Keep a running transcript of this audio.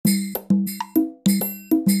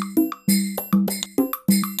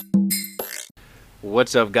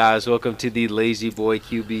What's up, guys? Welcome to the Lazy Boy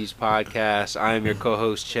QBs podcast. I am your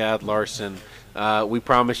co-host, Chad Larson. We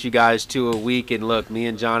promised you guys 2 a week, and look, me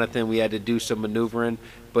and Jonathan, we had to do some maneuvering,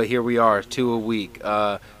 but here we are, 2 a week.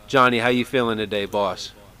 Johnny, how you feeling today,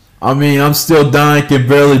 boss? I mean, I'm still dying, can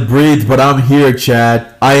barely breathe, but I'm here,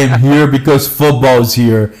 Chad. I am here because football's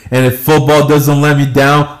here. And if football doesn't let me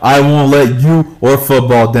down, I won't let you or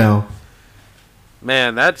football down.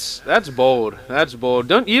 Man, that's bold. That's bold.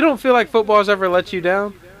 Don't feel like football's ever let you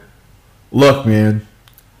down? Look, man.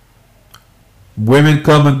 Women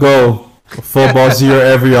come and go. Football's here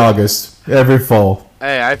every August, every fall.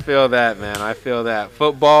 Hey, I feel that, man. I feel that.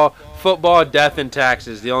 Football, death, and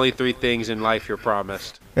taxes. The only 3 things in life you're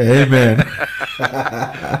promised. Amen.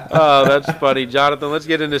 Oh, that's funny. Jonathan, let's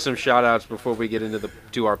get into some shout-outs before we get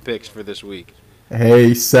into our picks for this week.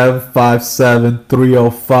 Hey,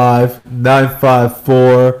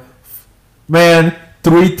 757-305-954. Man,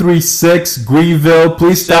 336 Greenville.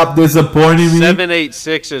 Please stop disappointing me.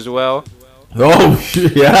 786 as well. Oh,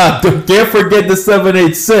 yeah. Can't forget the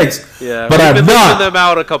 786. Yeah, but we've been not leaving them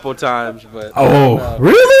out a couple times. But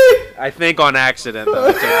really? I think on accident,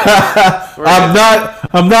 though.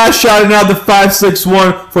 I'm not shouting out the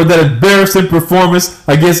 561 for that embarrassing performance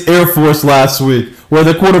against Air Force last week, where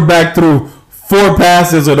the quarterback threw 4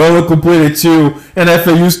 passes and only completed 2, and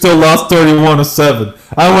FAU still lost 31-7.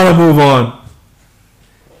 I want to move on.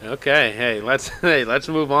 Okay, hey, let's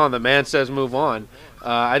move on. The man says move on.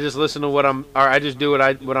 I just listen to I just do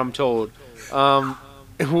what I'm told.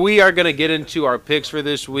 We are gonna get into our picks for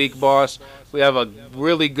this week, boss. We have a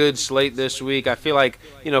really good slate this week. I feel like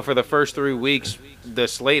for the first 3 weeks, the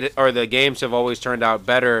slate or the games have always turned out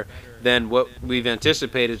better than what we've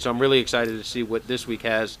anticipated. So I'm really excited to see what this week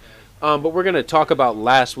has. But we're gonna talk about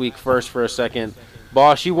last week first for a second.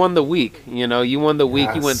 Boss, you won the week. You won the week.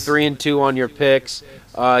 Yes. You went 3-2 on your picks.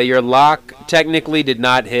 Your lock technically did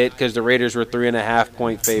not hit because the Raiders were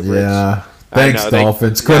 3.5-point favorites. Yeah. Thanks,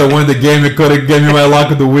 Dolphins. Could have won the game. It could have given me my lock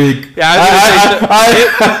of the week. Yeah,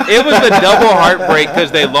 it was the double heartbreak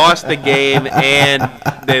because they lost the game and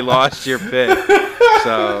they lost your pick.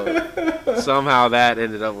 So somehow that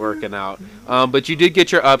ended up working out. But you did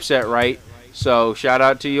get your upset right. So shout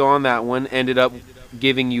out to you on that one. Ended up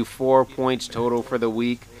giving you 4 points total for the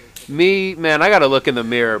week. Me, man, I got to look in the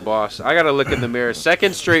mirror, boss. I got to look in the mirror.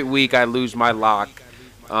 Second straight week I lose my lock.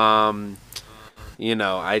 I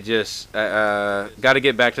just got to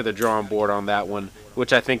get back to the drawing board on that one,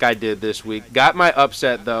 which I think I did this week. Got my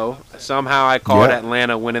upset, though. Somehow I called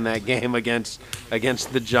Atlanta winning that game against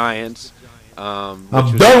the Giants. I'm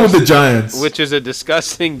done with the Giants. Which is a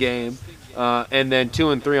disgusting game. And then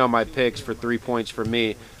 2 and 3 on my picks for 3 points for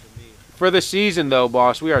me. For the season, though,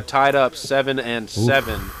 boss, we are tied up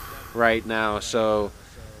 7-7 right now. So,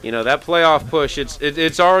 that playoff push,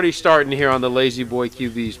 it's already starting here on the Lazy Boy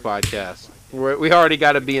QBs podcast. We already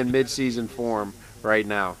got to be in mid-season form right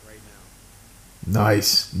now.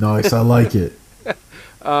 Nice. I like it.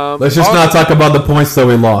 Let's just not talk about the points that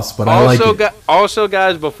we lost, but I like it. Also,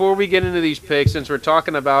 guys, before we get into these picks, since we're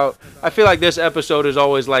talking about, I feel like this episode is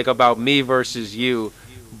always like about me versus you,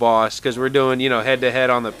 boss, because we're doing, head-to-head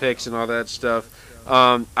on the picks and all that stuff.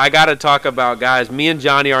 I got to talk about, guys, me and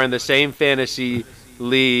Johnny are in the same fantasy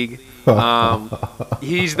league.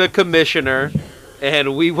 He's the commissioner,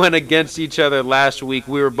 and we went against each other last week.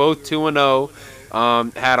 We were both 2-0.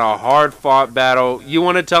 Had a hard-fought battle. You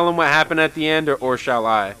want to tell him what happened at the end, or shall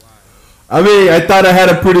I? I mean, I thought I had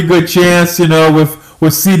a pretty good chance, with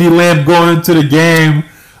CeeDee Lamb going into the game.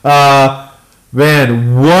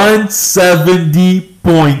 Man,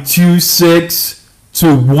 170.26 to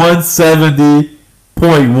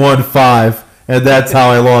 170.15, and that's how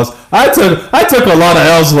I lost. I took a lot of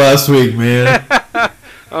L's last week, man.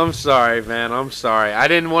 I'm sorry, man. I'm sorry. I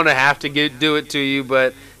didn't want to have to do it to you,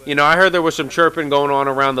 but I heard there was some chirping going on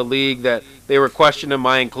around the league that they were questioning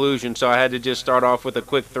my inclusion, so I had to just start off with a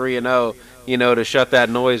quick 3-0, to shut that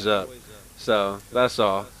noise up. So that's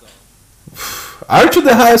all. Aren't you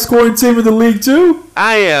the highest scoring team in the league too?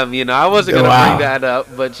 I am. I wasn't going to bring that up,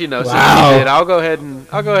 but since you did, I'll go ahead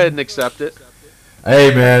and accept it.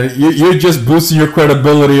 Hey man, you're just boosting your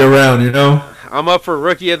credibility around, I'm up for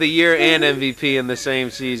Rookie of the Year and MVP in the same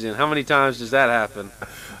season. How many times does that happen?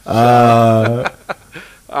 All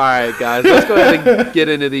right, guys, let's go ahead and get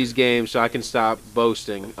into these games so I can stop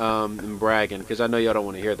boasting and bragging, because I know y'all don't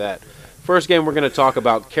want to hear that. First game we're going to talk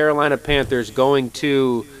about, Carolina Panthers going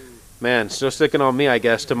to, still sticking on me, I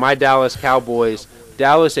guess, to my Dallas Cowboys.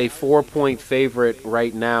 Dallas a 4-point favorite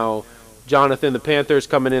right now. Jonathan, the Panthers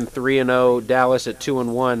coming in 3-0, Dallas at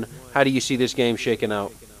 2-1. How do you see this game shaking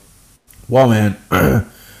out? Well, man,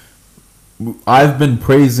 I've been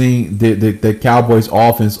praising the Cowboys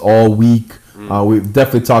offense all week. We've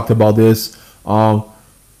definitely talked about this.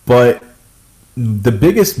 But the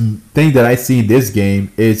biggest thing that I see in this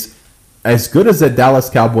game is, as good as the Dallas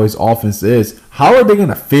Cowboys offense is, how are they going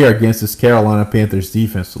to fare against this Carolina Panthers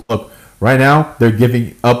defense? Look, right now they're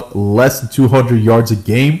giving up less than 200 yards a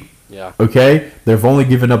game. Yeah. Okay? They've only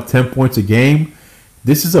given up 10 points a game.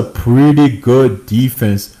 This is a pretty good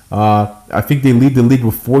defense. I think they lead the league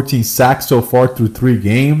with 14 sacks so far through 3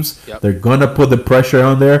 games. Yep. They're going to put the pressure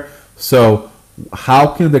on there. So how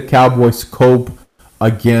can the Cowboys cope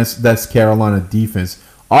against that Carolina defense?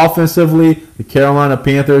 Offensively, the Carolina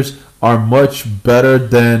Panthers are much better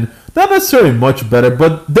than, not necessarily much better,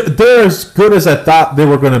 but they're as good as I thought they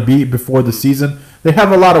were going to be before the season. They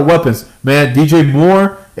have a lot of weapons. Man, DJ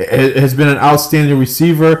Moore has been an outstanding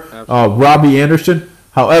receiver. Robbie Anderson.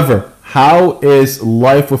 However, how is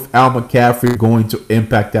life with Al McCaffrey going to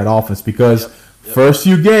impact that offense? Because first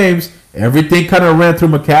few games, everything kind of ran through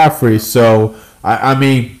McCaffrey. So, I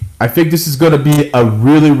mean, I think this is going to be a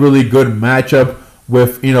really, really good matchup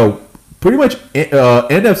with, pretty much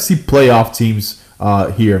NFC playoff teams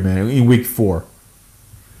here, man, in week 4.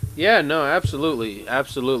 Yeah, no, absolutely.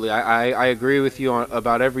 I agree with you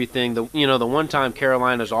about everything. The one time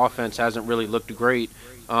Carolina's offense hasn't really looked great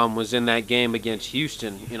was in that game against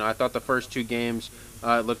Houston. I thought the first 2 games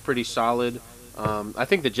looked pretty solid. I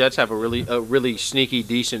think the Jets have a really sneaky,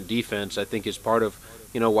 decent defense. I think is part of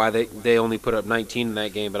why they only put up 19 in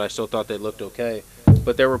that game, but I still thought they looked okay.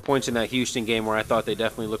 But there were points in that Houston game where I thought they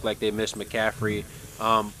definitely looked like they missed McCaffrey.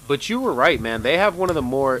 But you were right, man. They have one of the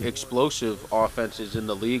more explosive offenses in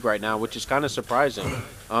the league right now, which is kind of surprising.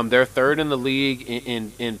 They're 3rd in the league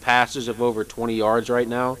in passes of over 20 yards right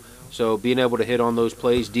now. So being able to hit on those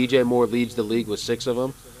plays, DJ Moore leads the league with 6 of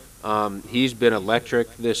them. He's been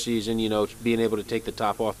electric this season, being able to take the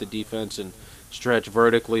top off the defense and stretch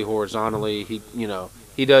vertically, horizontally.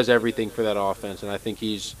 He does everything for that offense, and I think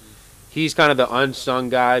he's kind of the unsung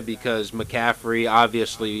guy because McCaffrey,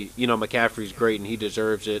 obviously, McCaffrey's great and he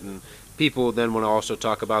deserves it. And people then want to also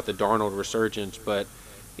talk about the Darnold resurgence. But,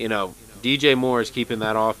 DJ Moore is keeping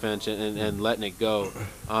that offense and letting it go.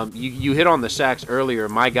 You hit on the sacks earlier.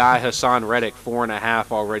 My guy, Hassan Reddick,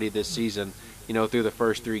 4.5 already this season, through the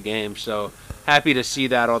first 3 games. So happy to see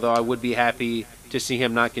that, although I would be happy to see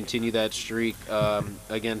him not continue that streak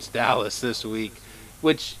against Dallas this week.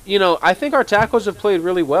 Which, I think our tackles have played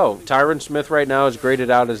really well. Tyron Smith right now is graded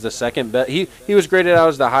out as the second best. He was graded out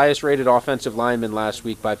as the highest rated offensive lineman last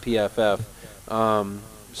week by PFF.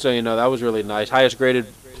 So, that was really nice. Highest graded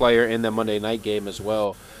player in the Monday night game as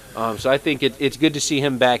well. So I think it's good to see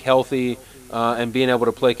him back healthy and being able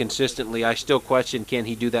to play consistently. I still question, can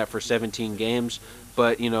he do that for 17 games?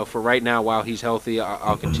 But, for right now, while he's healthy,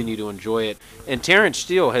 I'll continue to enjoy it. And Terrence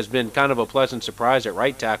Steele has been kind of a pleasant surprise at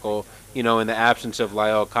right tackle, in the absence of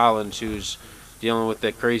La'el Collins, who's dealing with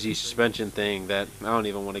that crazy suspension thing that I don't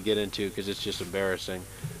even want to get into because it's just embarrassing.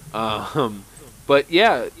 But,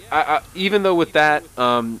 yeah, even though with that,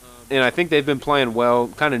 and I think they've been playing well,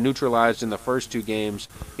 kind of neutralized in the first 2 games,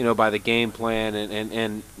 by the game plan.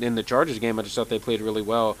 And in the Chargers game, I just thought they played really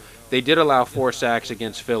well. They did allow 4 sacks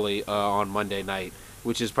against Philly on Monday night,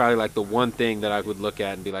 which is probably like the one thing that I would look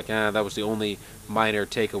at and be like, that was the only minor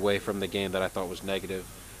takeaway from the game that I thought was negative.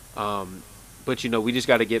 But, we just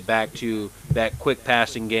got to get back to that quick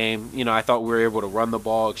passing game. I thought we were able to run the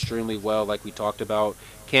ball extremely well like we talked about.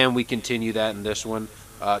 Can we continue that in this one?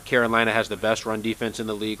 Carolina has the best run defense in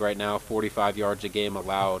the league right now, 45 yards a game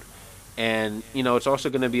allowed. And, it's also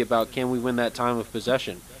going to be about, can we win that time of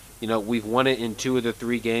possession? We've won it in 2 of the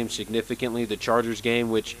 3 games significantly. The Chargers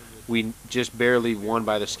game, which we just barely won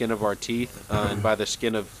by the skin of our teeth and by the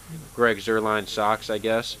skin of Greg Zuerlein's socks, I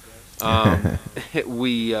guess.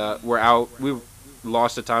 We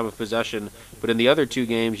lost the time of possession. But in the other 2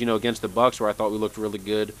 games, against the Bucs, where I thought we looked really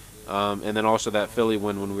good, and then also that Philly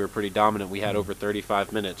win when we were pretty dominant, we had over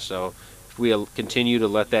 35 minutes. So if we continue to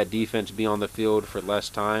let that defense be on the field for less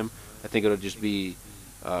time, I think it'll just be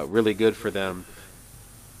really good for them.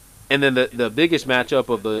 And then the biggest matchup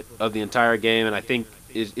of the entire game, and I think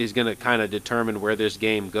is going to kind of determine where this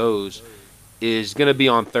game goes, is going to be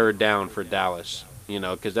on 3rd down for Dallas.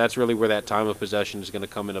 Because that's really where that time of possession is going to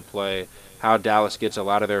come into play. How Dallas gets a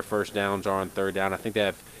lot of their first downs are on 3rd down. I think they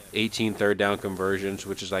have 18 third down conversions,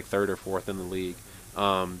 which is like 3rd or 4th in the league.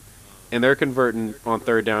 And they're converting on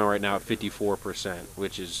 3rd down right now at 54%,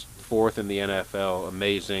 which is 4th in the NFL.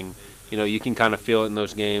 Amazing. You can kind of feel it in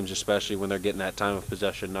those games, especially when they're getting that time of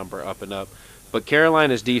possession number up and up. But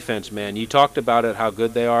Carolina's defense, man, you talked about it, how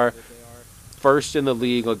good they are. 1st in the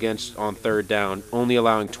league on 3rd down, only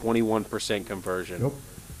allowing 21% conversion. Yep.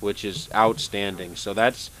 which is outstanding. So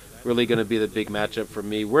that's really going to be the big matchup for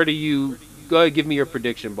me. Where do you go ahead, give me your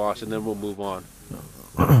prediction, boss, and then we'll move on.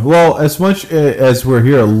 Well, as much as we're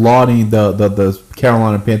here lauding the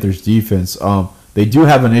Carolina Panthers defense, they do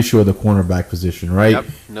have an issue at the cornerback position, right? Yep,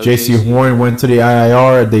 no J.C. Horn went to the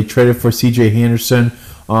IIR. They traded for C.J. Henderson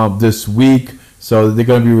this week, so they're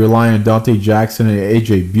going to be relying on Dante Jackson and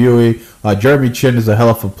A.J. Buie. Jeremy Chin is a hell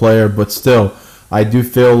of a player, but still, I do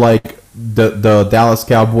feel like the Dallas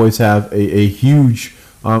Cowboys have a huge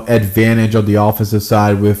advantage on the offensive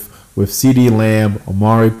side with CeeDee Lamb,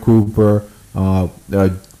 Amari Cooper,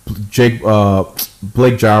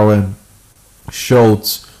 Blake Jarwin,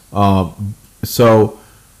 Schultz. So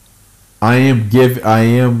I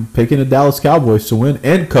am picking the Dallas Cowboys to win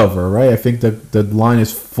and cover, right? I think the line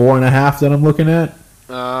is 4.5 that I'm looking at.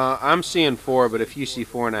 I'm seeing 4, but if you see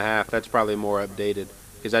 4.5, that's probably more updated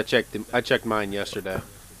because I checked mine yesterday.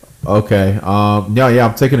 Okay. Yeah,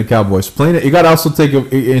 I'm taking the Cowboys. Playing it, you got to also take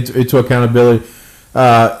into accountability.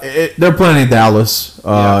 They're playing in Dallas.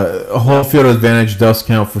 Home field advantage does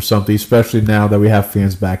count for something, especially now that we have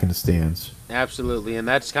fans back in the stands. Absolutely, and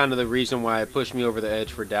that's kind of the reason why it pushed me over the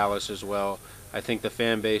edge for Dallas as well. I think the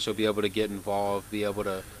fan base will be able to get involved, be able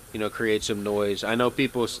to, create some noise. I know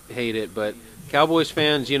people hate it, but Cowboys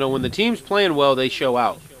fans, when the team's playing well, they show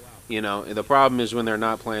out. The problem is when they're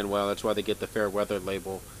not playing well. That's why they get the fair weather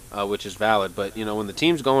label, which is valid. But, when the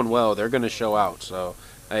team's going well, they're going to show out. So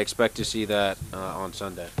I expect to see that on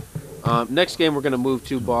Sunday. Next game we're going to move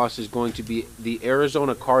to, boss, is going to be the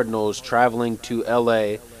Arizona Cardinals traveling to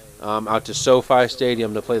L.A., out to SoFi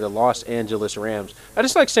Stadium to play the Los Angeles Rams. I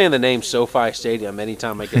just like saying the name SoFi Stadium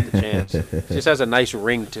anytime I get the chance. It just has a nice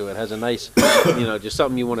ring to it. Has a nice, just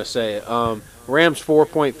something you want to say. Rams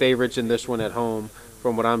 4-point favorites in this one at home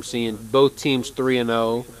from what I'm seeing. Both teams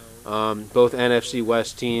 3-0. Both NFC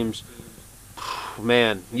West teams.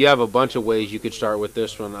 Man, you have a bunch of ways you could start with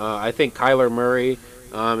this one. I think Kyler Murray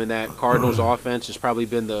in that Cardinals offense has probably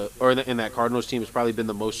been in that Cardinals team has probably been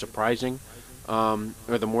the most surprising. Or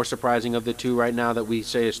the more surprising of the two right now that we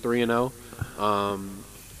say is 3-0.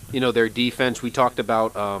 Their defense, we talked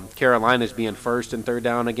about Carolina's being first and third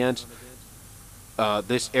down against.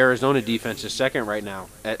 This Arizona defense is second right now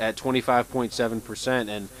at 25.7%.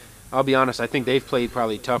 And I'll be honest, I think they've played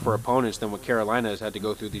probably tougher opponents than what Carolina has had to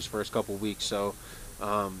go through these first couple weeks. So,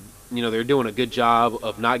 they're doing a good job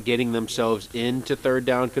of not getting themselves into third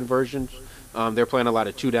down conversions. They're playing a lot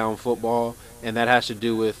of two-down football, and that has to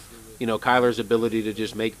do with Kyler's ability to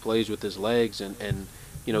just make plays with his legs and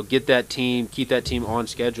keep that team on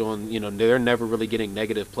schedule. And, they're never really getting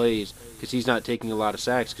negative plays because he's not taking a lot of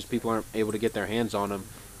sacks because people aren't able to get their hands on him.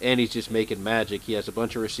 And he's just making magic. He has a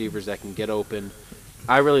bunch of receivers that can get open.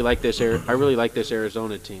 I really like this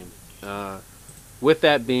Arizona team. With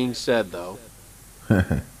that being said, though,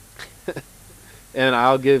 and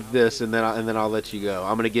I'll give this, and then I'll let you go.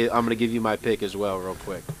 I'm gonna give you my pick as well, real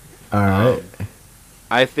quick. All right.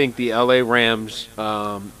 I think the LA Rams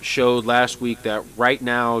showed last week that right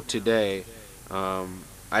now, today,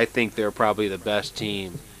 I think they're probably the best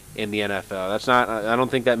team in the NFL. I don't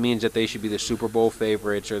think that means that they should be the Super Bowl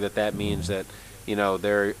favorites or that means that,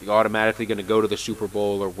 they're automatically going to go to the Super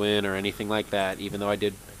Bowl or win or anything like that, even though I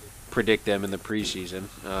did predict them in the preseason,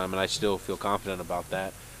 and I still feel confident about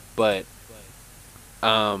that. But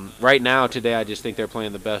right now, today, I just think they're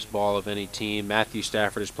playing the best ball of any team. Matthew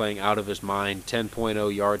Stafford is playing out of his mind,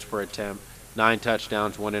 10.0 yards per attempt, 9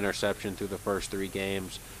 touchdowns, 1 interception through the first 3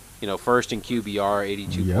 games. First in QBR,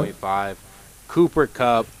 82.5. Yep. Cooper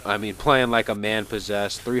Kupp, playing like a man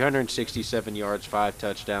possessed, 367 yards, 5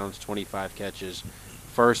 touchdowns, 25 catches.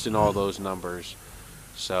 First in all those numbers.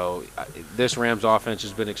 So this Rams offense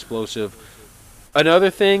has been explosive. Another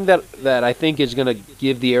thing that I think is going to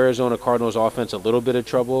give the Arizona Cardinals offense a little bit of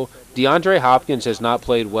trouble, DeAndre Hopkins has not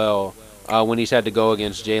played well when he's had to go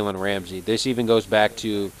against Jalen Ramsey. This even goes back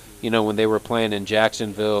to, when they were playing in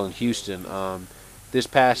Jacksonville and Houston. This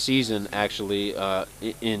past season, actually,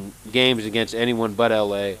 in games against anyone but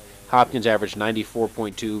L.A., Hopkins averaged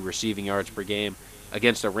 94.2 receiving yards per game.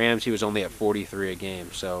 Against the Rams, he was only at 43 a game.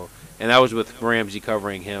 And that was with Ramsey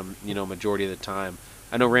covering him, majority of the time.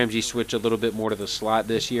 I know Ramsey switched a little bit more to the slot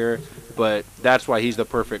this year, but that's why he's the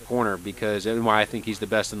perfect corner and why I think he's the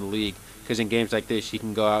best in the league. Because in games like this, he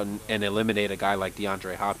can go out and eliminate a guy like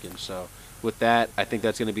DeAndre Hopkins. So with that, I think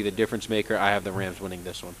that's going to be the difference maker. I have the Rams winning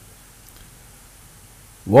this one.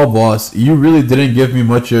 Well, boss, you really didn't give me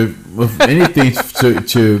much of anything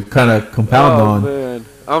to kind of compound on. Man.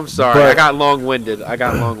 I'm sorry. But I got long-winded.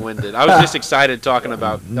 I was just excited talking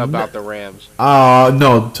about the Rams.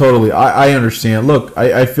 No, totally. I understand. Look,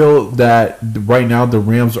 I feel that right now the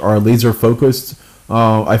Rams are laser focused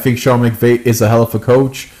I think Sean McVay is a hell of a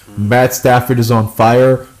coach. Matt Stafford is on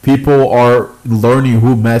fire. People are learning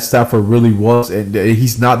who Matt Stafford really was, and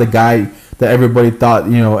he's not the guy that everybody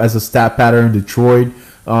thought, as a stat pattern in Detroit.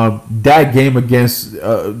 That game against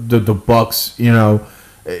the Bucks,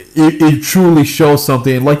 it truly shows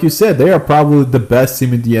something. And like you said, they are probably the best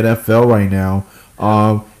team in the NFL right now.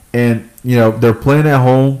 And they're playing at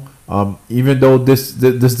home. Even though this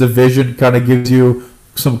division kind of gives you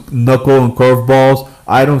some knuckle and curveballs,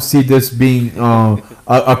 I don't see this being a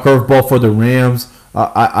curveball for the Rams.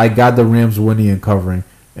 I got the Rams winning and covering.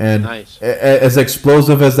 And nice. As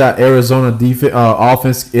explosive as that Arizona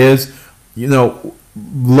offense is,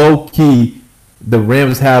 low key, the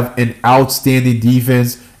Rams have an outstanding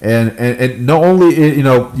defense. And not only,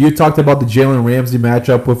 you talked about the Jalen Ramsey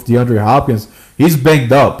matchup with DeAndre Hopkins. He's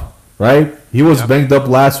banged up, right? He was banged up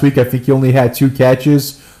last week. I think he only had 2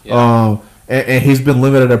 catches. And he's been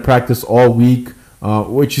limited at practice all week,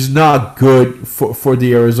 which is not good for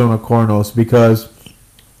the Arizona Cardinals, because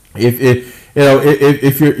if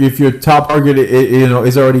your top target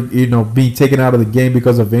is already being taken out of the game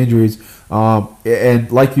because of injuries,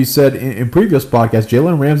 and like you said in previous podcasts,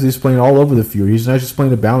 Jalen Ramsey is playing all over the field. He's not just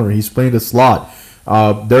playing the boundary; he's playing the slot.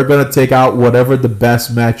 They're gonna take out whatever the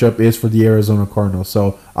best matchup is for the Arizona Cardinals.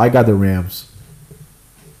 So I got the Rams.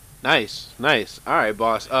 Nice. All right,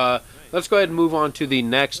 boss. Let's go ahead and move on to the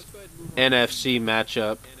next NFC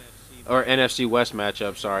matchup. Or NFC West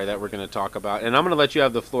matchup, sorry, that we're going to talk about. And I'm going to let you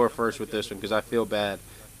have the floor first with this one, because I feel bad,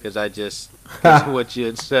 because I just what you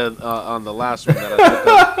had said on the last one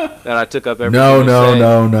that I took up everything.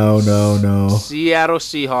 No. Seattle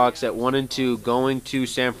Seahawks at 1-2 going to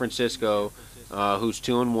San Francisco, who's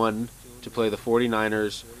 2-1 to play the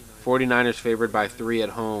 49ers. 49ers favored by 3 at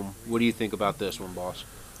home. What do you think about this one, boss?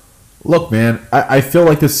 Look, man, I feel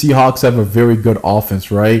like the Seahawks have a very good offense,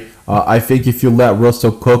 right? I think if you let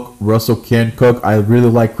Russell cook, Russell can cook. I really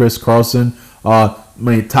like Chris Carson.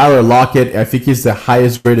 Tyler Lockett, I think he's the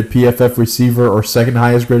highest graded PFF receiver, or second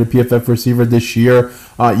highest graded PFF receiver this year.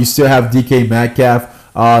 You still have DK Metcalf.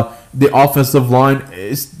 The offensive line,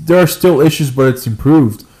 there are still issues, but it's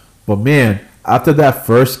improved. But man, after that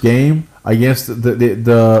first game against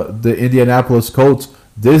the Indianapolis Colts,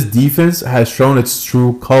 this defense has shown its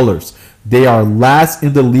true colors. They are last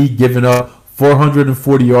in the league, giving up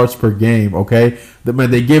 440 yards per game. Okay,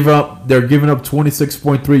 they're giving up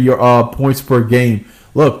 26.3 points per game.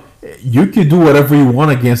 Look, you can do whatever you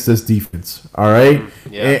want against this defense. All right,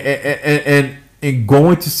 and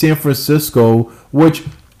going to San Francisco, which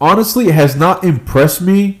honestly has not impressed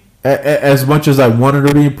me as much as I wanted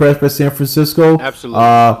to be impressed by San Francisco.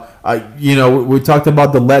 Absolutely. We talked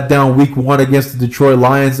about the letdown week 1 against the Detroit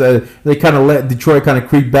Lions. They kind of let Detroit kind of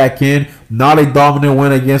creep back in. Not a dominant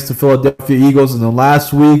win against the Philadelphia Eagles in the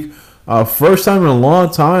last week. First time in a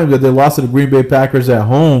long time that they lost to the Green Bay Packers at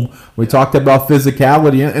home. We talked about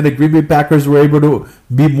physicality, and the Green Bay Packers were able to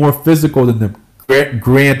be more physical than them.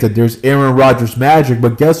 Granted, there's Aaron Rodgers magic,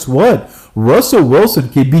 but guess what? Russell Wilson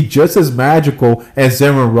can be just as magical as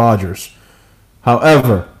Aaron Rodgers.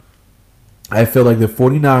 However, I feel like the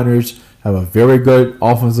 49ers have a very good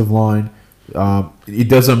offensive line. It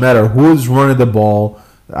doesn't matter who's running the ball.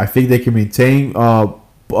 I think they can maintain a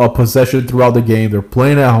possession throughout the game. They're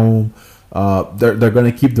playing at home. They're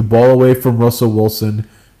going to keep the ball away from Russell Wilson.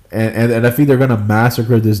 And I think they're going to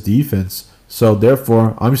massacre this defense. So,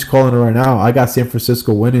 therefore, I'm just calling it right now. I got San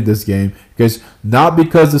Francisco winning this game. Not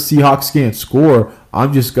because the Seahawks can't score. I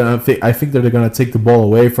think that they're going to take the ball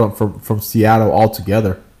away from Seattle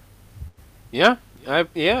altogether. Yeah,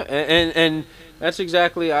 and that's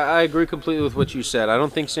exactly. I agree completely with what you said. I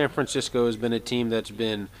don't think San Francisco has been a team that's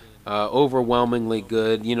been overwhelmingly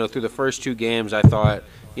good. Through the first 2 games, I thought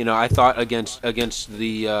against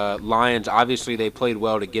the Lions, obviously they played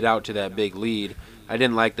well to get out to that big lead. I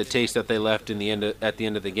didn't like the taste that they left at the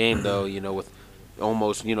end of the game, though. With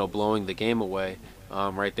almost blowing the game away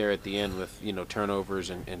right there at the end with turnovers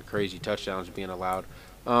and crazy touchdowns being allowed.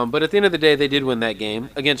 But at the end of the day, they did win that game.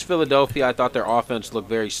 Against Philadelphia, I thought their offense looked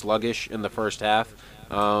very sluggish in the first half,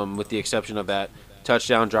 with the exception of that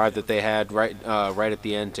touchdown drive that they had right at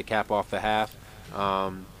the end to cap off the half,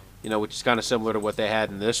 which is kind of similar to what they had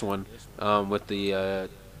in this one with the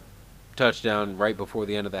touchdown right before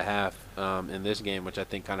the end of the half in this game, which I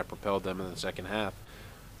think kind of propelled them in the second half.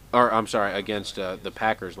 Or, I'm sorry, against the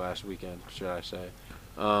Packers last weekend, should I say.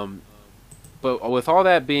 But with all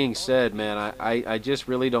that being said, man, I just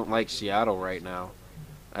really don't like Seattle right now.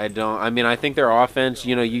 I think their offense,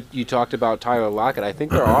 you talked about Tyler Lockett. I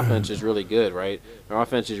think their offense is really good, right? Their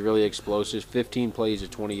offense is really explosive, 15 plays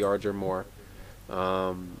of 20 yards or more.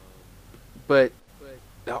 But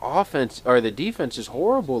the offense or the defense is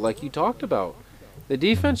horrible, like you talked about. The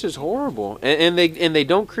defense is horrible, and they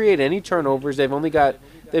don't create any turnovers. They've got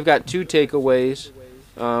 2 takeaways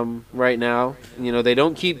right now. You know, they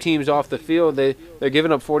don't keep teams off the field. They're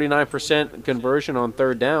giving up 49% conversion on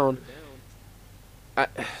third down.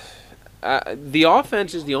 The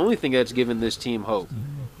offense is the only thing that's given this team hope.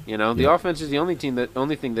 You know, the offense is the only thing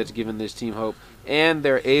that's given this team hope. And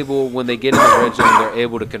they're able, when they get in the red zone, they're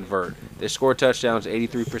able to convert. They score touchdowns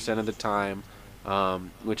 83% of the time,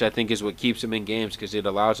 which I think is what keeps them in games because it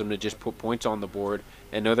allows them to just put points on the board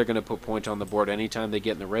and know they're going to put points on the board anytime they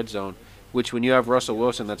get in the red zone, which when you have Russell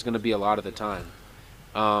Wilson, that's going to be a lot of the time.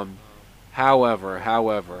 However,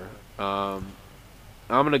 I'm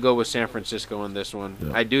going to go with San Francisco in this one.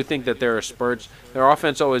 Yeah. I do think that there are spurts. Their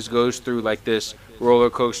offense always goes through like this roller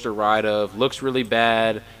coaster ride of looks really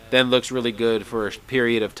bad, then looks really good for a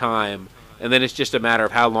period of time, and then it's just a matter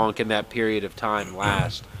of how long can that period of time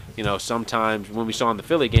last. You know, sometimes when we saw in the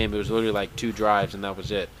Philly game, it was literally like 2 drives and that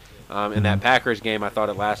was it. In that Packers game, I thought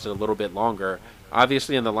it lasted a little bit longer.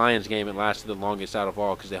 Obviously, in the Lions game, it lasted the longest out of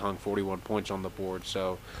all because they hung 41 points on the board.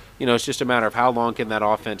 So, you know, it's just a matter of how long can that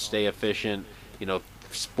offense stay efficient. You know,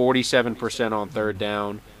 47% on third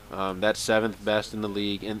down. That's 7th best in the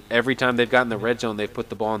league. And every time they've gotten the red zone, they've put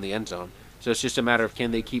the ball in the end zone. So it's just a matter of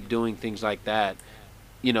can they keep doing things like that.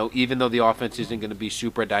 You know, even though the offense isn't going to be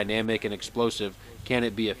super dynamic and explosive, can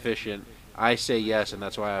it be efficient? I say yes, and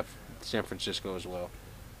that's why I have San Francisco as well.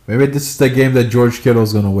 Maybe this is the game that George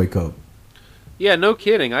Kittle's going to wake up. Yeah, no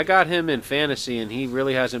kidding. I got him in fantasy, and he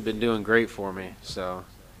really hasn't been doing great for me. So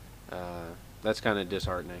that's kind of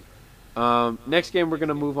disheartening. Next game we're going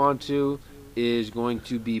to move on to is going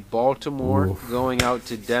to be Baltimore going out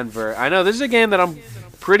to Denver. I know this is a game that I'm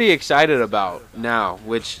pretty excited about now,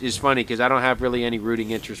 which is funny because I don't have really any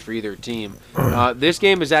rooting interest for either team. This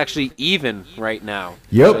game is actually even right now.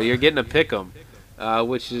 Yep. So you're getting a pick 'em,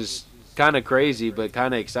 which is kind of crazy but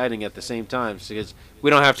kind of exciting at the same time because we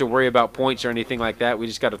don't have to worry about points or anything like that. We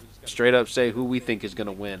just got to straight up say who we think is going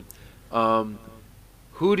to win.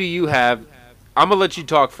 Who do you have? I'm going to let you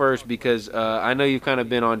talk first because I know you've kind of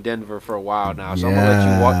been on Denver for a while now, so I'm going to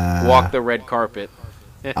let you walk the red carpet.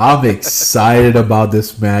 I'm excited about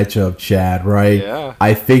this matchup, Chad, right? Yeah.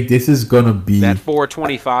 I think this is going to be that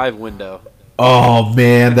 425 window. Oh,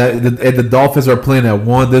 man. The Dolphins are playing at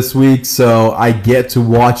 1 this week, so I get to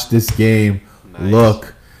watch this game. Nice.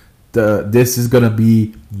 Look, this is going to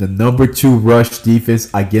be the number 2 rush defense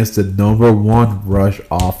against the number 1 rush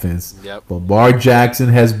offense. Yep. Lamar Jackson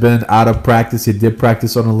has been out of practice. He did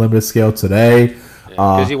practice on a limited scale today.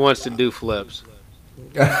 Because he wants to do flips.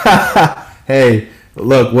 Hey,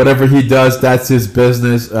 look, whatever he does, that's his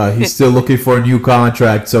business. He's still looking for a new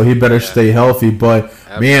contract, so he better stay healthy. But,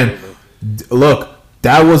 man, look,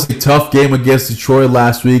 that was a tough game against Detroit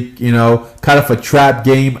last week. You know, kind of a trap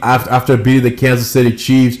game after beating the Kansas City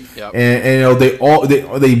Chiefs. Yep. And you know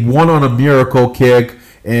they won on a miracle kick,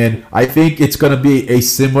 and I think it's going to be a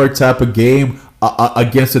similar type of game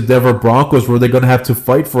against the Denver Broncos where they're going to have to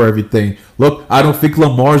fight for everything. Look, I don't think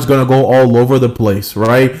Lamar's going to go all over the place,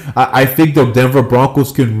 right? I think the Denver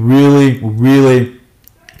Broncos can really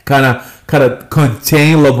kind of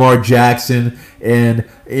contain Lamar Jackson, and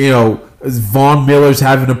you know Von Miller's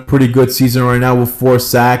having a pretty good season right now with 4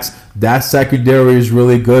 sacks. That secondary is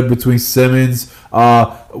really good between Simmons.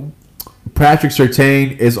 Patrick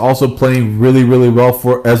Surtain is also playing really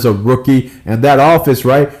well as a rookie, and that offense,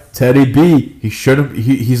 right? Teddy B,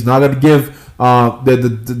 he's not going to give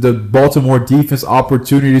the Baltimore defense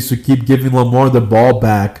opportunities to keep giving Lamar the ball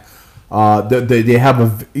back. They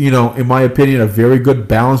have in my opinion, a very good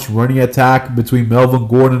balanced running attack between Melvin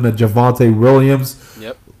Gordon and Javonte Williams.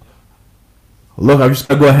 Yep. Look, I'm just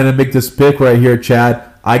gonna go ahead and make this pick right here, Chad.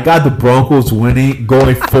 I got the Broncos winning,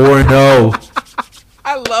 going 4-0.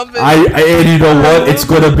 I love it. And you know what? It's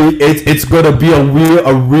gonna be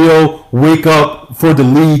a real wake up for the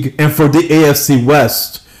league and for the AFC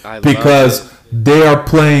West because they are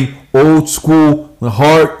playing old school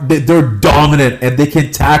hard. They're dominant and they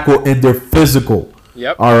can tackle and they're physical.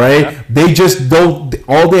 Yep. All right. Yep. They just don't.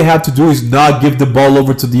 All they have to do is not give the ball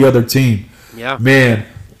over to the other team. Yeah. Man,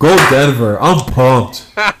 go Denver. I'm pumped.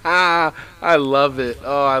 I love it.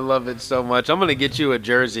 Oh, I love it so much. I'm gonna get you a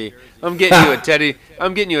jersey. I'm getting you a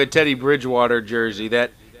Teddy Bridgewater jersey that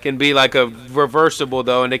can be like a reversible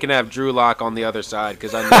though, and they can have Drew Lock on the other side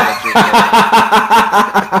because I know that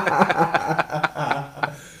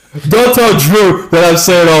you're Don't tell Drew that I'm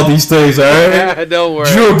saying all these things, all right? Yeah, don't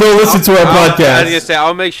worry. Drew, don't listen to our podcast. I was gonna say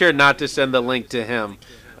I'll make sure not to send the link to him.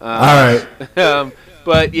 All right.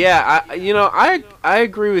 But yeah, I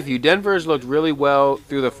agree with you. Denver's looked really well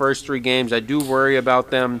through the first 3 games. I do worry about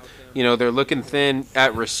them. They're looking thin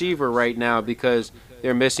at receiver right now because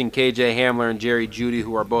they're missing KJ Hamler and Jerry Jeudy,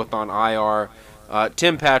 who are both on IR.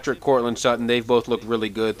 Tim Patrick, Cortland Sutton, they've both looked really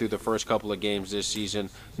good through the first couple of games this season.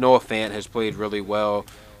 Noah Fant has played really well.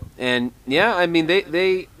 And yeah, I mean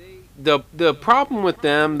the problem with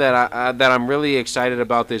them that I'm really excited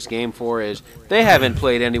about this game for is they haven't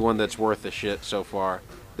played anyone that's worth a shit so far.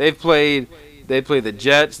 They played the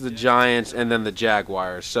Jets, the Giants, and then the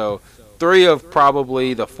Jaguars. So 3 of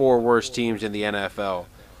probably the 4 worst teams in the NFL.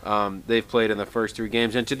 They've played in the first 3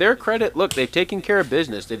 games, and to their credit, look, they've taken care of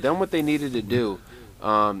business. They've done what they needed to do.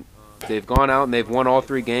 They've gone out and they've won all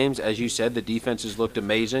 3 games. As you said, the defense has looked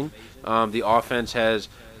amazing. The offense has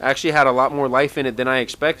actually had a lot more life in it than I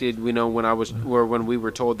expected. When we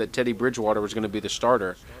were told that Teddy Bridgewater was going to be the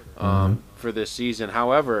starter for this season.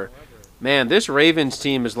 However, man, this Ravens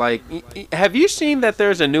team is like. Have you seen that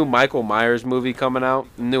there's a new Michael Myers movie coming out?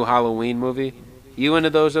 A new Halloween movie? You into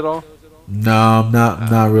those at all? No, I'm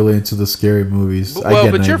not really into the scary movies. I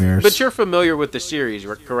get nightmares. But you're familiar with the series,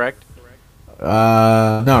 correct?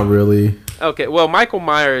 Not really. Okay, well, Michael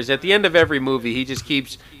Myers, at the end of every movie, he just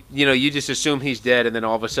keeps, you just assume he's dead, and then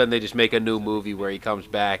all of a sudden they just make a new movie where he comes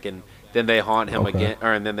back, and then they haunt him again,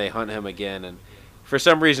 and then they hunt him again. And for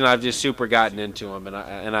some reason, I've just super gotten into him, and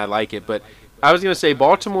I like it. But I was gonna say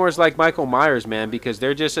Baltimore is like Michael Myers, man, because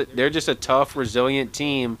they're just a tough, resilient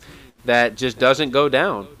team that just doesn't go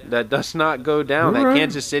down. That does not go down. That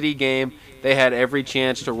Kansas City game, they had every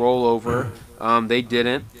chance to roll over. They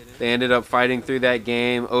didn't. They ended up fighting through that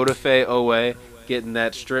game. Odafe Owe getting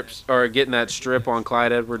that strip on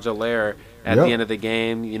Clyde Edwards-Helaire at the end of the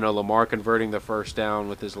game. Lamar converting the first down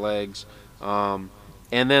with his legs. And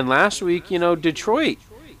then last week, Detroit.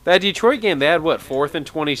 That Detroit game, they had 4th and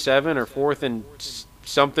 27 or 4th and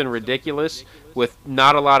something ridiculous with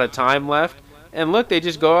not a lot of time left. And look, they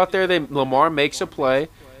just go out there. Lamar makes a play.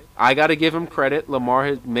 I got to give him credit.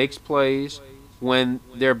 Lamar makes plays when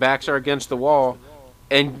their backs are against the wall,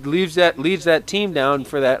 and leads that team down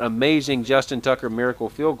for that amazing Justin Tucker miracle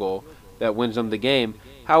field goal that wins them the game.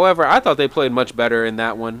 However, I thought they played much better in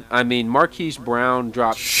that one. I mean, Marquise Brown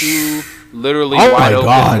dropped 2 literally wide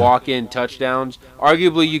open walk-in touchdowns.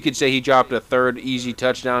 Arguably, you could say he dropped a 3rd easy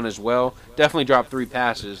touchdown as well. Definitely dropped 3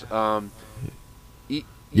 passes. I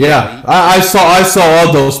saw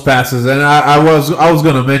all those passes, and I was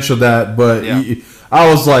gonna mention that, but I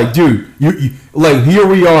was like, dude, you like, here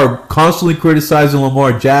we are constantly criticizing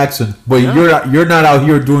Lamar Jackson, but you're not out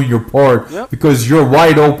here doing your part because you're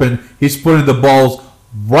wide open. He's putting the balls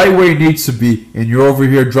right where he needs to be, and you're over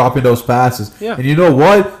here dropping those passes. And you know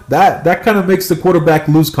what? That kind of makes the quarterback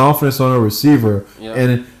lose confidence on a receiver.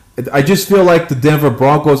 And I just feel like the Denver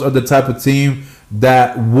Broncos are the type of team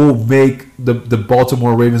that will make the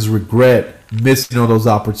Baltimore Ravens regret missing all those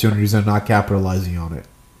opportunities and not capitalizing on it.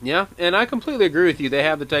 Yeah, and I completely agree with you. They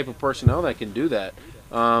have the type of personnel that can do that.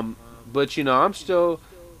 But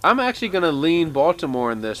I'm actually going to lean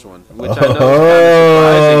Baltimore in this one, which I know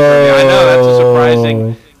is kind of surprising for me.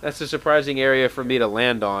 I know that's a surprising area for me to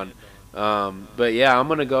land on. But yeah, I'm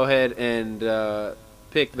going to go ahead and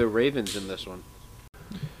pick the Ravens in this one.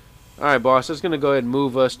 All right, boss, that's going to go ahead and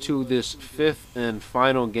move us to this 5th and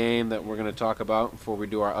final game that we're going to talk about before we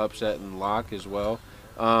do our upset and lock as well.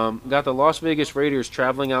 Got the Las Vegas Raiders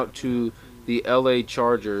traveling out to the LA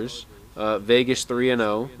Chargers. Vegas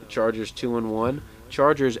 3-0, Chargers 2-1.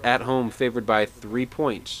 Chargers at home favored by 3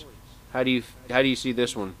 points. How do you see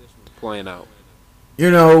this one playing out?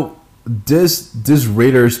 This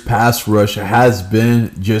Raiders pass rush has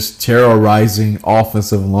been just terrorizing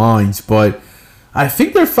offensive lines, but I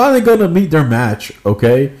think they're finally going to meet their match,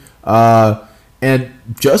 okay? And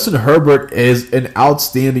Justin Herbert is an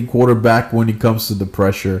outstanding quarterback when it comes to the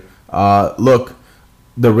pressure. Look,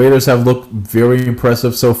 the Raiders have looked very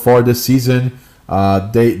impressive so far this season.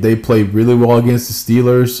 They played really well against the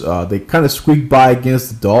Steelers. They kind of squeaked by against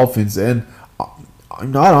the Dolphins. And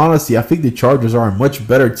not honestly, I think the Chargers are a much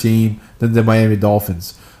better team than the Miami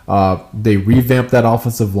Dolphins. They revamped that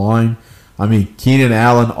offensive line. I mean, Keenan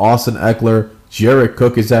Allen, Austin Eckler, Jared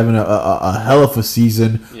Cook is having a hell of a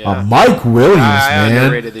season. Mike Williams, man. I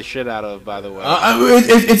underrated the shit out of, by the way.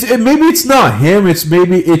 Maybe it's not him.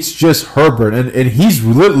 It's just Herbert, and he's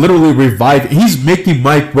literally reviving. He's making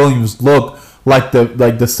Mike Williams look like the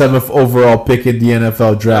 7th overall pick in the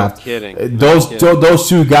NFL draft. No kidding. Those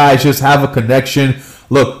 2 guys just have a connection.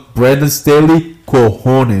 Look, Brandon Staley,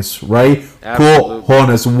 cojones, right? Absolutely.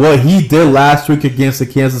 Cojones. What he did last week against the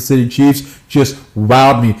Kansas City Chiefs just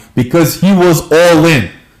wowed me because he was all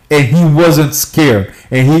in. and he wasn't scared.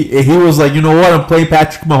 And he was like, you know what? I'm playing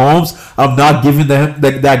Patrick Mahomes. I'm not giving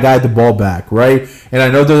that guy the ball back, right? And I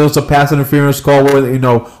know there was a pass interference call where,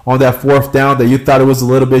 on that fourth down that you thought it was a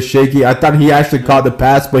little bit shaky. I thought he actually caught the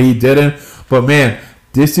pass, but he didn't. But man,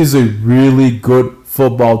 this is a really good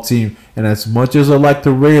football team. And as much as I like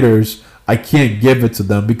the Raiders, I can't give it to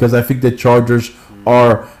them because I think the Chargers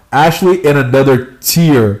are actually in another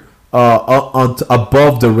tier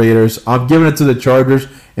above the Raiders. I'm giving it to the Chargers,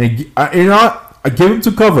 and I give them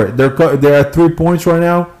to cover it. They're at 3 points right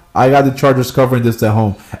now. I got the Chargers covering this at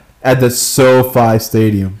home at the SoFi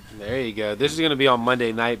Stadium. There you go. This is going to be on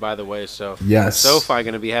Monday night, by the way. So yes, SoFi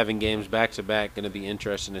going to be having games back to back. Going to be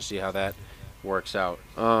interesting to see how that works out.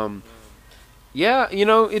 Yeah,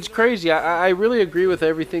 it's crazy. I really agree with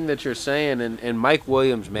everything that you're saying. And Mike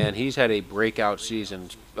Williams, man, he's had a breakout season.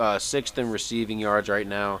 6th in receiving yards right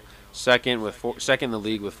now. Second in the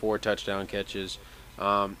league with 4 touchdown catches.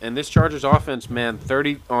 And this Chargers offense, man,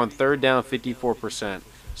 30 on third down, 54%.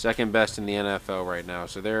 Second best in the NFL right now.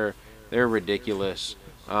 So they're ridiculous.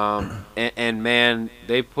 And man,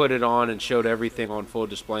 they put it on and showed everything on full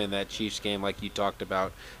display in that Chiefs game, like you talked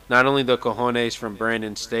about. Not only the cojones from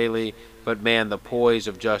Brandon Staley, but man, the poise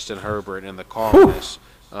of Justin Herbert and the calmness,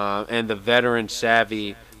 and the veteran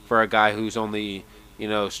savvy for a guy who's only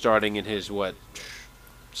starting in his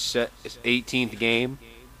 18th game.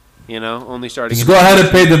 Only starting. Just go ahead and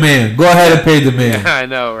pay the man. Go ahead and pay the man. Yeah, I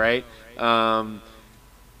know, right?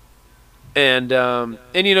 And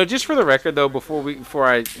just for the record though, before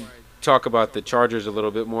I talk about the Chargers a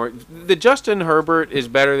little bit more, the Justin Herbert is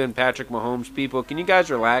better than Patrick Mahomes. People, can you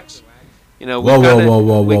guys relax? We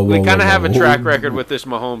kind of have a track record with this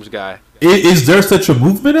Mahomes guy. Is there such a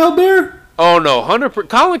movement out there? Oh no, 100%.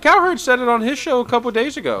 Colin Cowherd said it on his show a couple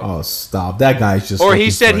days ago. Oh stop, that guy's just. Or he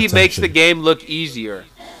said he makes the game look easier,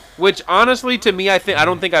 which honestly, to me, I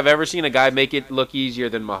don't think I've ever seen a guy make it look easier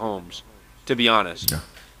than Mahomes. To be honest.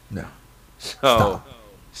 No. So,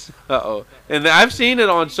 and I've seen it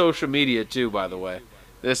on social media too. By the way,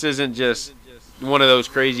 this isn't just one of those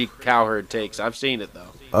crazy Cowherd takes. I've seen it though.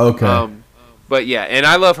 Okay. But yeah, and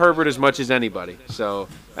I love Herbert as much as anybody. So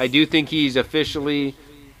I do think he's officially,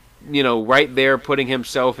 right there, putting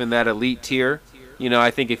himself in that elite tier.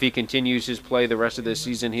 I think if he continues his play the rest of this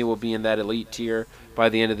season, he will be in that elite tier by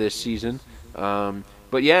the end of this season.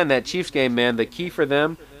 But yeah, in that Chiefs game, man, the key for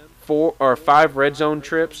them, 4 or 5 red zone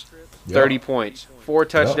trips, 30 points, 4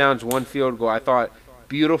 touchdowns, 1 field goal. I thought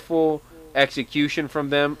beautiful execution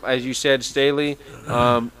from them, as you said, Staley.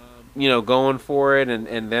 Going for it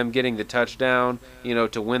and them getting the touchdown,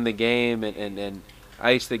 to win the game and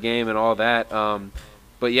ice the game and all that.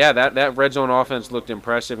 But yeah, that red zone offense looked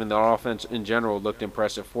impressive, and the offense in general looked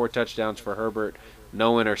impressive. 4 touchdowns for Herbert,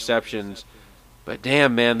 no interceptions. But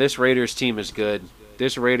damn, man, this Raiders team is good.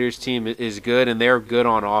 This Raiders team is good, and they're good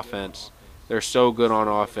on offense. They're so good on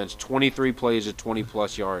offense. 23 plays at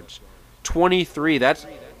 20-plus yards. 23. That's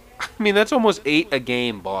almost 8 a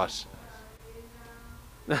game, boss.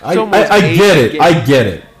 I get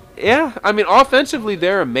it. Yeah, offensively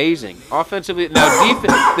they're amazing. Offensively,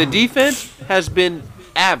 now the defense has been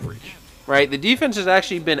average, right? The defense has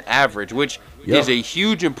actually been average, which is a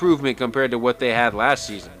huge improvement compared to what they had last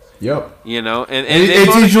season. Yep. And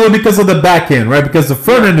it's usually because of the back end, right? Because the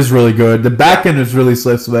front end is really good, the back end is really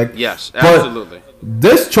suspect. Yes, absolutely. But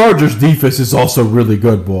this Chargers defense is also really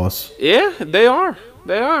good, boss. Yeah, they are.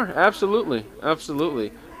 Absolutely. I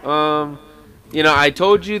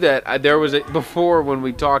told you that there was before when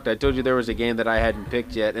we talked, I told you there was a game that I hadn't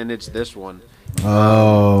picked yet, and it's this one.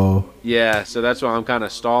 Oh. Yeah, so that's why I'm kind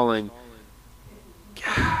of stalling.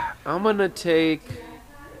 I'm gonna take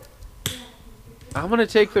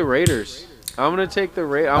the Raiders. I'm texting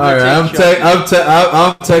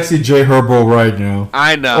Jay Herbo right now.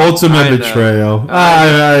 I know. Ultimate betrayal.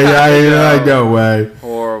 I no way.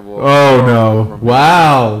 Horrible. Oh no!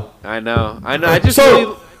 Wow. I know.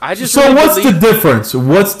 So what's the difference?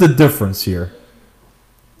 What's the difference here?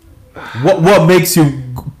 What makes you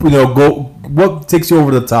go? What takes you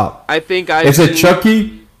over the top? Is it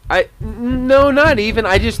Chucky? No, not even.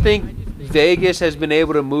 I just think Vegas has been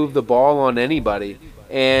able to move the ball on anybody,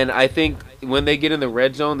 and I think when they get in the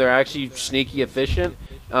red zone, they're actually sneaky efficient.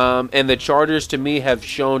 And the Chargers, to me, have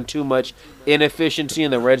shown too much inefficiency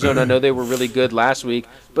in the red zone. I know they were really good last week,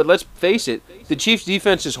 but let's face it, the Chiefs'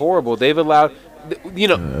 defense is horrible. They've allowed,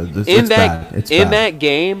 in that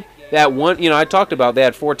game, that one, I talked about they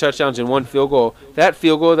had 4 touchdowns and 1 field goal. That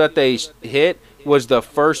field goal that they hit was the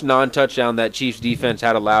first non-touchdown that Chiefs defense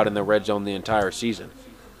had allowed in the red zone the entire season.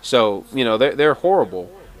 So, they're horrible.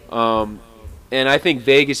 And I think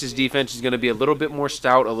Vegas' defense is going to be a little bit more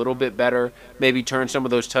stout, a little bit better, maybe turn some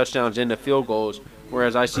of those touchdowns into field goals,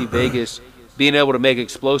 whereas I see Vegas being able to make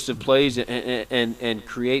explosive plays and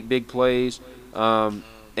create big plays and,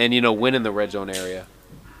 win in the red zone area.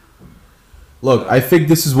 Look, I think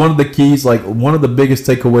this is one of the keys, like one of the biggest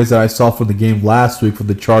takeaways that I saw from the game last week for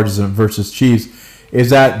the Chargers versus Chiefs is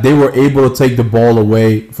that they were able to take the ball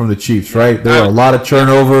away from the Chiefs, right? There were a lot of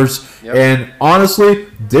turnovers, and honestly,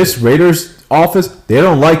 this Raiders offense, they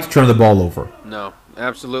don't like to turn the ball over. No,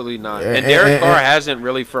 absolutely not. And Derek Carr hasn't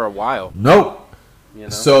really for a while. Nope.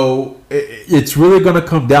 So it's really going to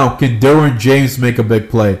come down. Can Derwin James make a big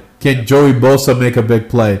play? Can Joey Bosa make a big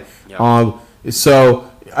play?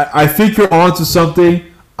 So I think you're onto something.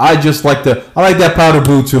 I like that powder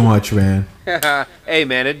blue too much, man. Hey,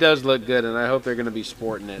 man, it does look good, and I hope they're going to be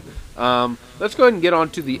sporting it. Let's go ahead and get on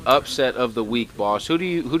to the upset of the week, boss. Who do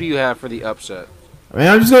you have for the upset? Man,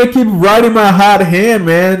 I'm just going to keep riding my hot hand,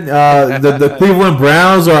 man. The Cleveland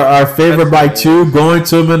Browns are favored by 2 going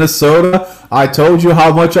to Minnesota. I told you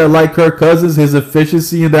how much I like Kirk Cousins, his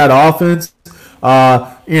efficiency in that offense.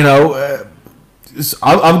 I'm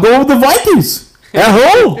going with the Vikings at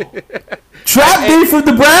home. Trap me for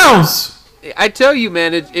the Browns. I tell you,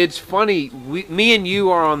 man, it's funny. Me and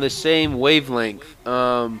you are on the same wavelength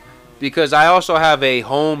because I also have a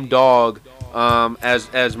home dog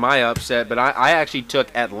as my upset, but I actually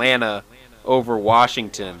took Atlanta over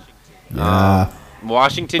Washington.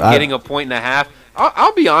 Washington getting a 1.5.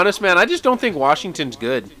 I'll be honest, man. I just don't think Washington's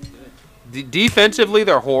good. Defensively,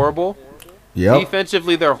 they're horrible. Yep.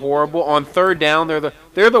 Defensively, they're horrible. On third down,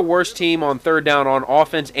 they're the worst team on third down on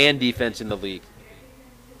offense and defense in the league.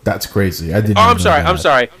 That's crazy. I didn't. I'm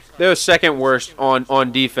sorry. They're the second worst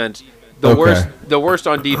on defense. The worst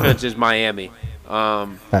on defense is Miami.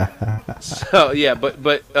 So yeah,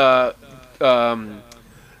 but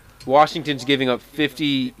Washington's giving up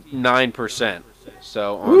 59%.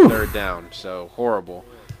 So on third down, so horrible.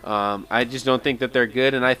 I just don't think that they're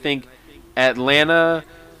good, and I think Atlanta,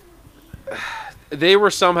 they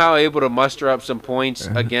were somehow able to muster up some points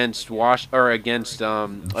against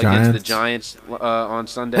the Giants on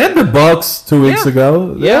Sunday. And the Bucks 2 weeks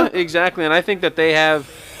ago. Yeah, exactly. And I think that they have,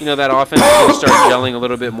 that offense is going to start gelling a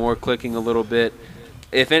little bit more, clicking a little bit.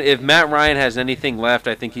 If Matt Ryan has anything left,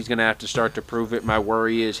 I think he's going to have to start to prove it. My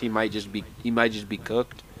worry is he might just be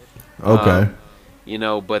cooked. Okay.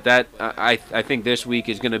 But that I think this week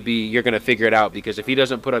is going to be, you're going to figure it out, because if he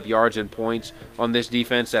doesn't put up yards and points on this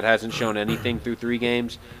defense that hasn't shown anything through 3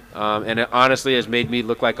 games, and it honestly has made me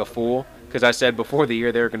look like a fool, because I said before the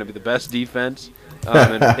year they were going to be the best defense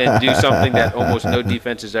and do something that almost no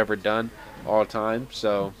defense has ever done all time.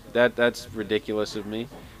 So that's ridiculous of me.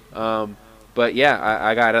 But yeah,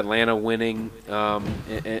 I got Atlanta winning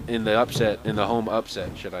in the home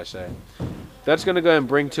upset, should I say. That's gonna go ahead and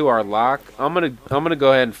bring to our lock. I'm gonna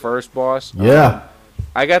go ahead and first, boss. Yeah.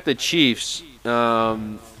 I got the Chiefs.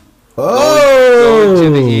 Going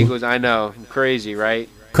to the Eagles. I know, crazy, right?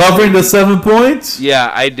 Covering the 7 points?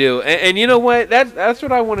 Yeah, I do. And you know what? That's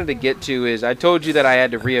what I wanted to get to. Is I told you that I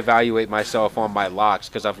had to reevaluate myself on my locks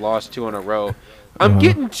because I've lost 2 in a row. I was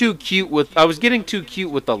getting too cute with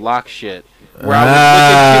the lock shit. Where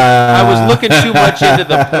I was looking too much into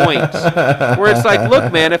the points. Where it's like,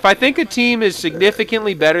 look, man, if I think a team is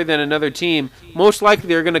significantly better than another team, most likely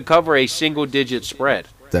they're going to cover a single-digit spread.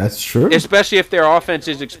 That's true. Especially if their offense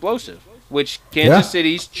is explosive, which Kansas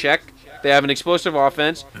City's, check. They have an explosive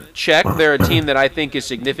offense. Check. They're a team that I think is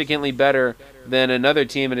significantly better than another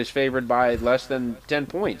team and is favored by less than 10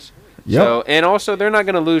 points. Yep. So, and also, they're not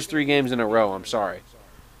going to lose 3 games in a row. I'm sorry.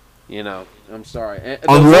 I'm sorry.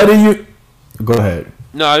 I'm letting you... Go ahead.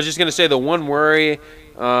 No, I was just gonna say the one worry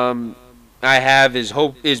I have is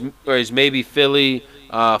maybe Philly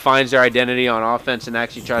finds their identity on offense and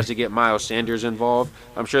actually tries to get Miles Sanders involved.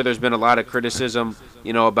 I'm sure there's been a lot of criticism,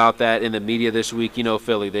 about that in the media this week.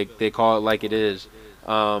 Philly, they call it like it is.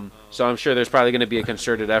 So I'm sure there's probably going to be a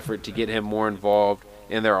concerted effort to get him more involved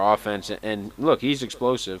in their offense. And look, he's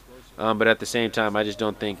explosive. But at the same time, I just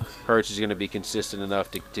don't think Hurts is going to be consistent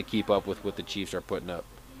enough to keep up with what the Chiefs are putting up.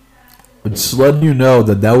 Just letting you know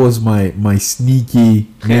that was my sneaky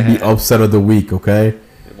maybe upset of the week, okay?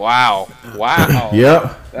 Wow.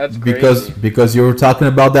 Yep. That's crazy. Because you were talking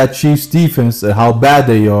about that Chiefs defense and how bad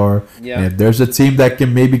they are. Yeah. And if there's a team that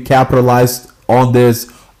can maybe capitalize on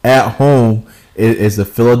this at home, it is the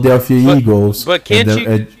Philadelphia Eagles. But can't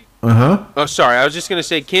you... Oh, sorry. I was just going to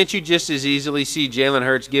say, can't you just as easily see Jalen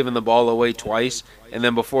Hurts giving the ball away twice, and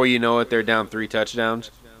then before you know it, they're down 3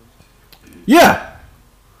 touchdowns? Yeah.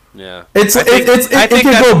 Yeah. I think I it think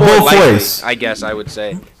can that's go more both likely, ways. I guess I would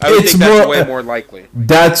say. I would It's think that's more- way more likely.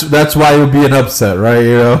 That's why it would be an upset, right?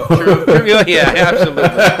 You know. True. Yeah, absolutely.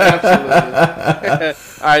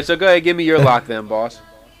 All right, so go ahead, give me your lock then, boss.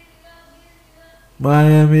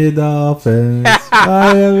 Miami Dolphins.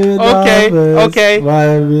 Miami Dolphins. Okay.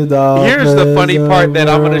 Miami Dolphins. Here's the funny part that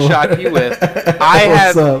I'm going to shock you with. I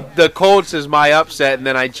have up? the Colts as my upset, and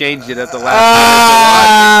then I changed it at the last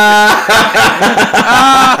minute.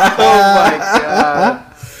 Oh, my God.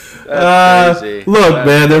 That's crazy. Look, That's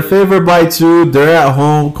man, they're crazy. favored by 2. They're at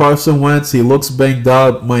home. Carson Wentz, he looks banged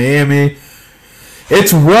up. Miami,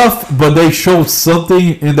 it's rough, but they showed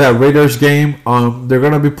something in that Raiders game. They're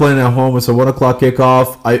gonna be playing at home. It's a 1:00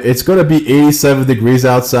 kickoff. It's gonna be 87 degrees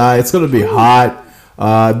outside. It's gonna be hot.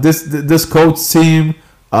 This Colts team,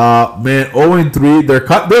 man, 0-3.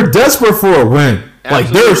 They're desperate for a win. Like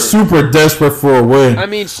they're super desperate for a win. I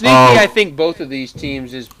mean, sneaky. I think both of these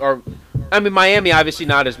teams are. I mean, Miami obviously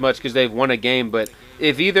not as much because they've won a game, but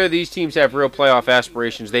if either of these teams have real playoff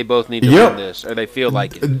aspirations, they both need to win this, or they feel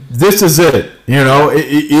like it. This is it. You know,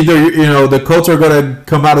 either the Colts are gonna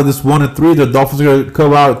come out of this 1-3, the Dolphins are gonna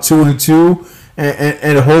come out 2-2,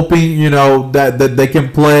 and hoping that they can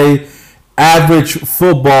play average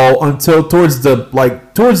football until towards the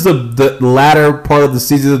latter part of the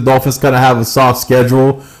season. The Dolphins kind of have a soft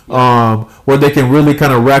schedule where they can really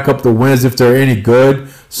kind of rack up the wins if they're any good.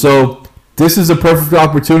 So this is a perfect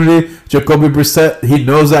opportunity. Jacoby Brissett, he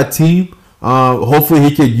knows that team. Hopefully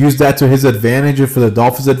he can use that to his advantage and for the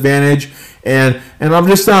Dolphins' advantage. And I'm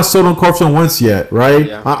just not sold on Carson Wentz yet, right?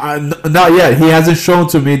 Yeah. Not yet. He hasn't shown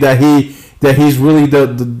to me that he's really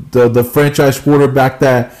the franchise quarterback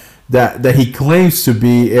that he claims to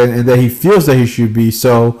be and that he feels that he should be.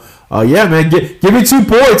 So, yeah, man, give me 2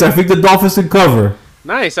 points. I think the Dolphins can cover.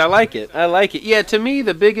 Nice, I like it. Yeah, to me,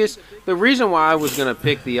 the reason why I was going to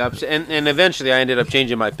pick the upset, and eventually I ended up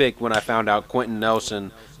changing my pick when I found out Quentin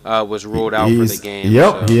Nelson was ruled out for the game.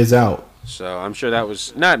 Yep, he is out. So I'm sure that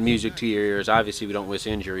was not music to your ears. Obviously, we don't wish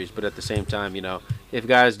injuries, but at the same time, if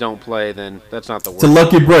guys don't play, then that's not the worst. It's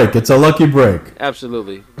a lucky break.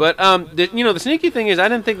 Absolutely. But the sneaky thing is, I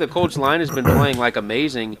didn't think the Colts line has been playing like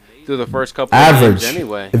amazing through the first couple of games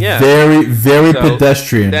anyway. Yeah. Very, very So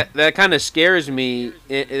pedestrian. That kind of scares me.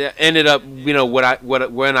 It ended up,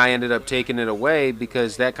 when I ended up taking it away,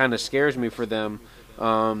 because that kind of scares me for them.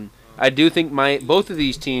 I do think both of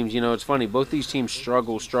these teams, it's funny, both these teams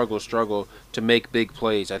struggle to make big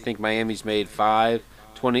plays. I think Miami's made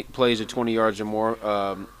 20 plays of 20 yards or more.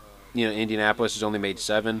 Indianapolis has only made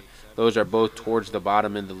 7. Those are both towards the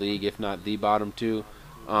bottom in the league, if not the bottom 2.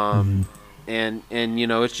 And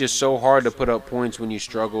it's just so hard to put up points when you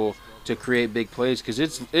struggle to create big plays, because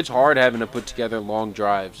it's hard having to put together long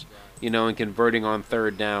drives, and converting on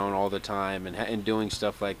third down all the time and doing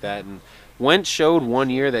stuff like that. And Wentz showed one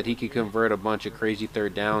year that he could convert a bunch of crazy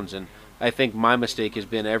third downs, and I think my mistake has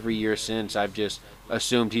been every year since I've just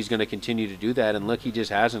assumed he's going to continue to do that, and look, he just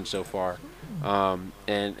hasn't so far. And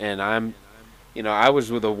I'm, I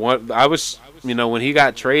was with when he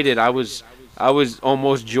got traded, I was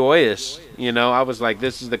almost joyous. I was like,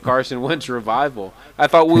 this is the Carson Wentz revival. I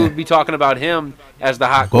thought we would be talking about him as the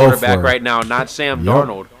hot quarterback right now, not Sam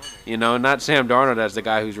Darnold. Not Sam Darnold as the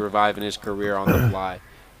guy who's reviving his career on the fly.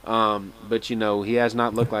 But he has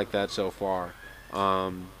not looked like that so far.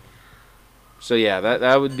 So yeah,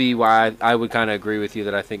 that would be why I would kind of agree with you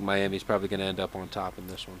that I think Miami's probably going to end up on top in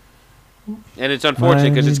this one. And it's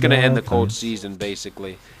unfortunate because it's going to end the Colts season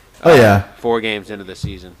basically. 4 games into the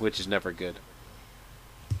season, which is never good.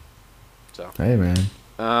 So. Hey man.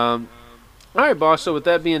 All right, boss. So with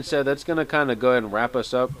that being said, that's going to kind of go ahead and wrap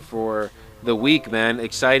us up for the week, man.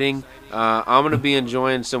 Exciting. I'm going to be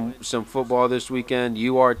enjoying some football this weekend.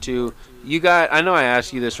 You are too. I know I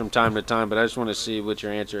ask you this from time to time, but I just want to see what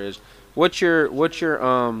your answer is. What's your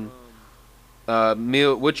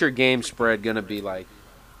meal? What's your game spread going to be like?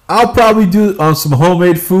 I'll probably do some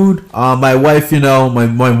homemade food. My wife,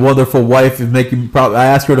 my wonderful wife is making. I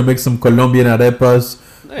asked her to make some Colombian arepas.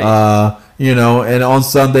 Nice. And on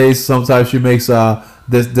Sundays sometimes she makes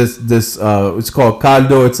this it's called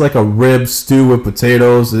caldo. It's like a rib stew with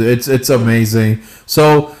potatoes. It's amazing.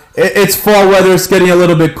 So it's fall weather. It's getting a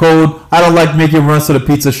little bit cold. I don't like making runs to the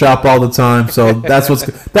pizza shop all the time. So that's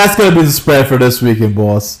gonna be the spread for this weekend,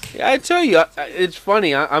 boss. Yeah, I tell you, it's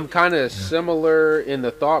funny. I'm kind of similar in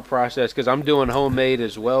the thought process because I'm doing homemade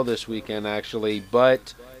as well this weekend actually,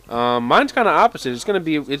 but mine's kind of opposite. It's gonna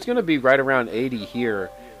be right around 80 here.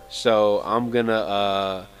 So I'm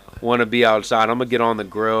gonna want to be outside. I'm gonna get on the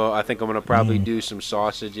grill. I think I'm gonna probably do some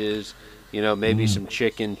sausages, maybe some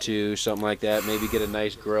chicken too, something like that. Maybe get a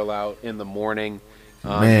nice grill out in the morning, do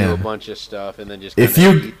Man. a bunch of stuff, and then just If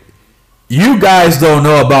kinda you guys don't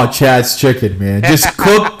know about Chad's chicken, man, just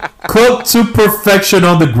cook to perfection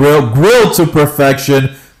on the grill to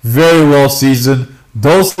perfection, very well seasoned.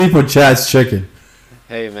 Don't sleep with Chad's chicken.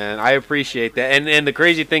 Hey man, I appreciate that. And the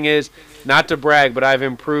crazy thing is, not to brag, but I've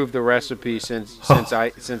improved the recipe since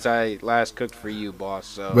I last cooked for you, boss.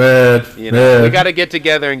 So Man, we got to get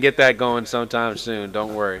together and get that going sometime soon.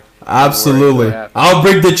 Don't worry. Absolutely. Don't worry. I'll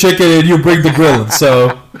bring the chicken and you bring the grilling.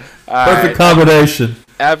 So perfect combination.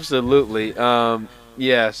 Absolutely.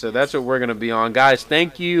 Yeah, so that's what we're going to be on. Guys,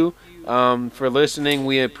 thank you for listening.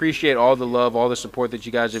 We appreciate all the love, all the support that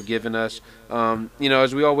you guys have given us.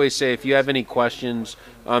 As we always say, if you have any questions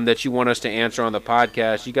that you want us to answer on the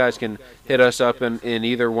podcast, you guys can hit us up in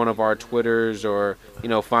either one of our Twitters or,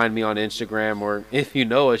 find me on Instagram. Or if you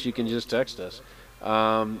know us, you can just text us.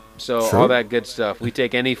 True. All that good stuff. We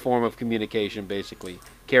take any form of communication, basically,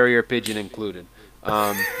 carrier pigeon included.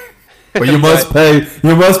 But you must pay.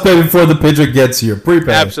 You must pay before the pigeon gets here. Prepaid.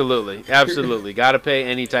 Absolutely. Got to pay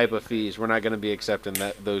any type of fees. We're not going to be accepting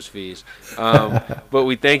those fees. But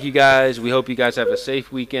we thank you guys. We hope you guys have a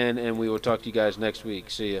safe weekend, and we will talk to you guys next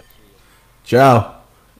week. See ya. Ciao.